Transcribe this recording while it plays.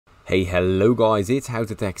Hey, hello guys, it's How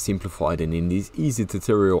to Tech Simplified, and in this easy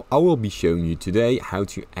tutorial I will be showing you today how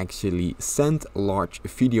to actually send large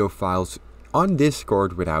video files on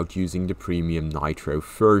Discord without using the premium Nitro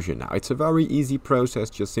version. Now it's a very easy process,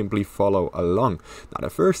 just simply follow along. Now the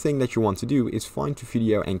first thing that you want to do is find the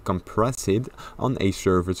video and compress it on a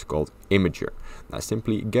service called Imager. Now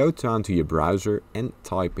simply go down to your browser and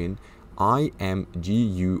type in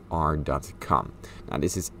imgur.com. Now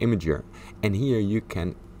this is Imager, and here you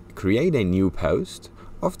can create a new post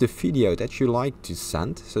of the video that you like to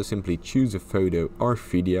send. So simply choose a photo or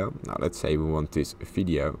video. Now let's say we want this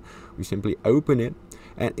video. We simply open it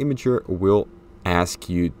and Imager will ask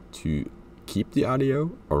you to keep the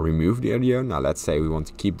audio or remove the audio. Now let's say we want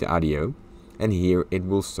to keep the audio, and here it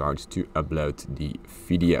will start to upload the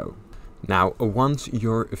video. Now once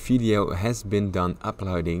your video has been done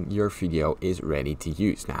uploading, your video is ready to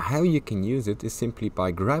use. Now how you can use it is simply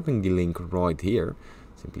by grabbing the link right here.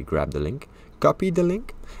 Simply grab the link, copy the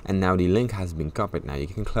link, and now the link has been copied. Now you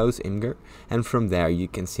can close Imgur, and from there you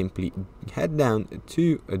can simply head down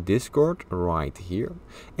to a Discord right here.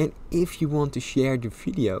 And if you want to share the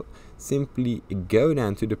video, simply go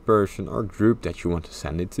down to the person or group that you want to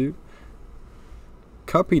send it to,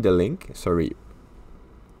 copy the link,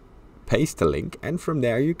 paste the link, and from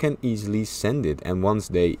there you can easily send it. And once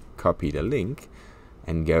they copy the link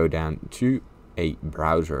and go down to a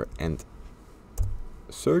browser and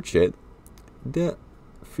search it, the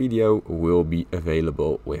video will be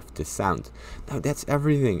available with the sound. Now that's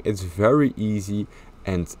everything. It's very easy,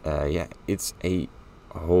 and yeah, it's a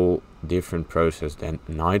whole different process than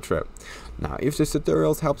Nitro. Now if this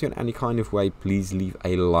tutorial helped you in any kind of way, please leave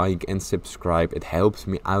a like and subscribe. It helps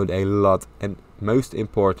me out a lot, and most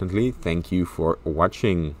importantly, thank you for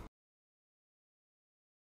watching.